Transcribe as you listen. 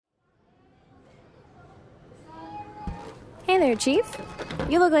there, Chief.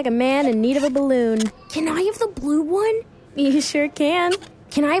 You look like a man in need of a balloon. Can I have the blue one? You sure can.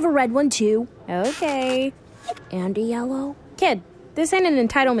 Can I have a red one, too? Okay. And a yellow? Kid, this ain't an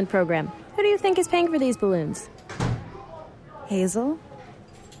entitlement program. Who do you think is paying for these balloons? Hazel?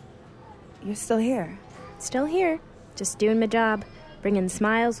 You're still here? Still here. Just doing my job. Bringing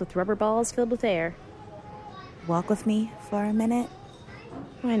smiles with rubber balls filled with air. Walk with me for a minute?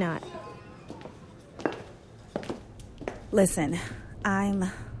 Why not? Listen, I'm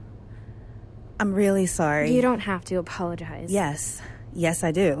really sorry. You don't have to apologize. Yes,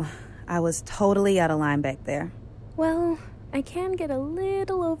 I do. I was totally out of line back there. Well, I can get a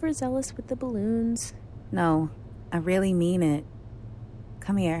little overzealous with the balloons. No, I really mean it.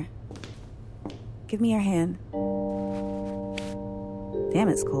 Come here. Give me your hand. Damn,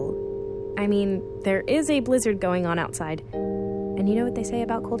 it's cold. I mean, there is a blizzard going on outside. And you know what they say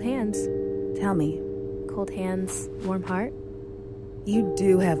about cold hands? Tell me. Cold hands, warm heart? You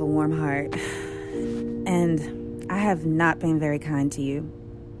do have a warm heart. And I have not been very kind to you.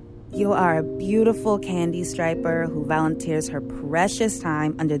 You are a beautiful candy striper who volunteers her precious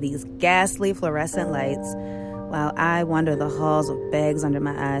time under these ghastly fluorescent lights while I wander the halls with bags under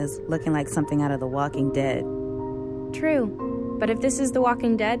my eyes, looking like something out of The Walking Dead. True. But if this is The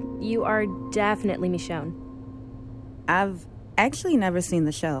Walking Dead, you are definitely Michonne. I've actually never seen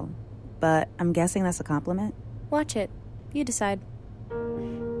the show, but I'm guessing that's a compliment. Watch it. You decide.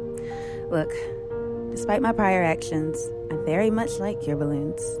 Look, despite my prior actions, I very much like your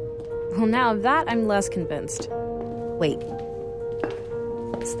balloons. Well, now of that, I'm less convinced. Wait.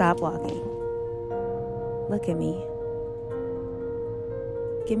 Stop walking. Look at me.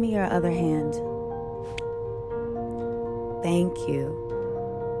 Give me your other hand. Thank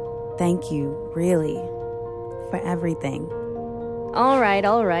you. Thank you, really, for everything. All right.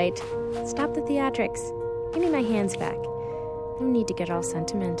 Stop the theatrics. Give me my hands back. No need to get all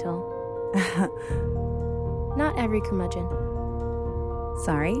sentimental. Not every curmudgeon.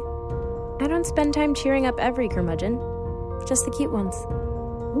 Sorry? I don't spend time cheering up every curmudgeon. Just the cute ones.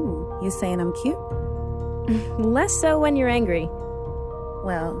 Ooh, you saying I'm cute? Less so when you're angry.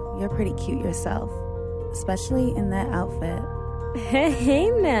 Well, you're pretty cute yourself. Especially in that outfit. Hey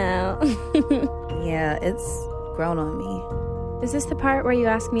now. Yeah, it's grown on me. Is this the part where you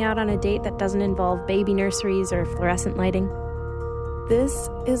ask me out on a date that doesn't involve baby nurseries or fluorescent lighting? This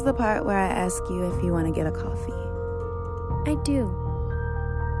is the part where I ask you if you want to get a coffee. I do.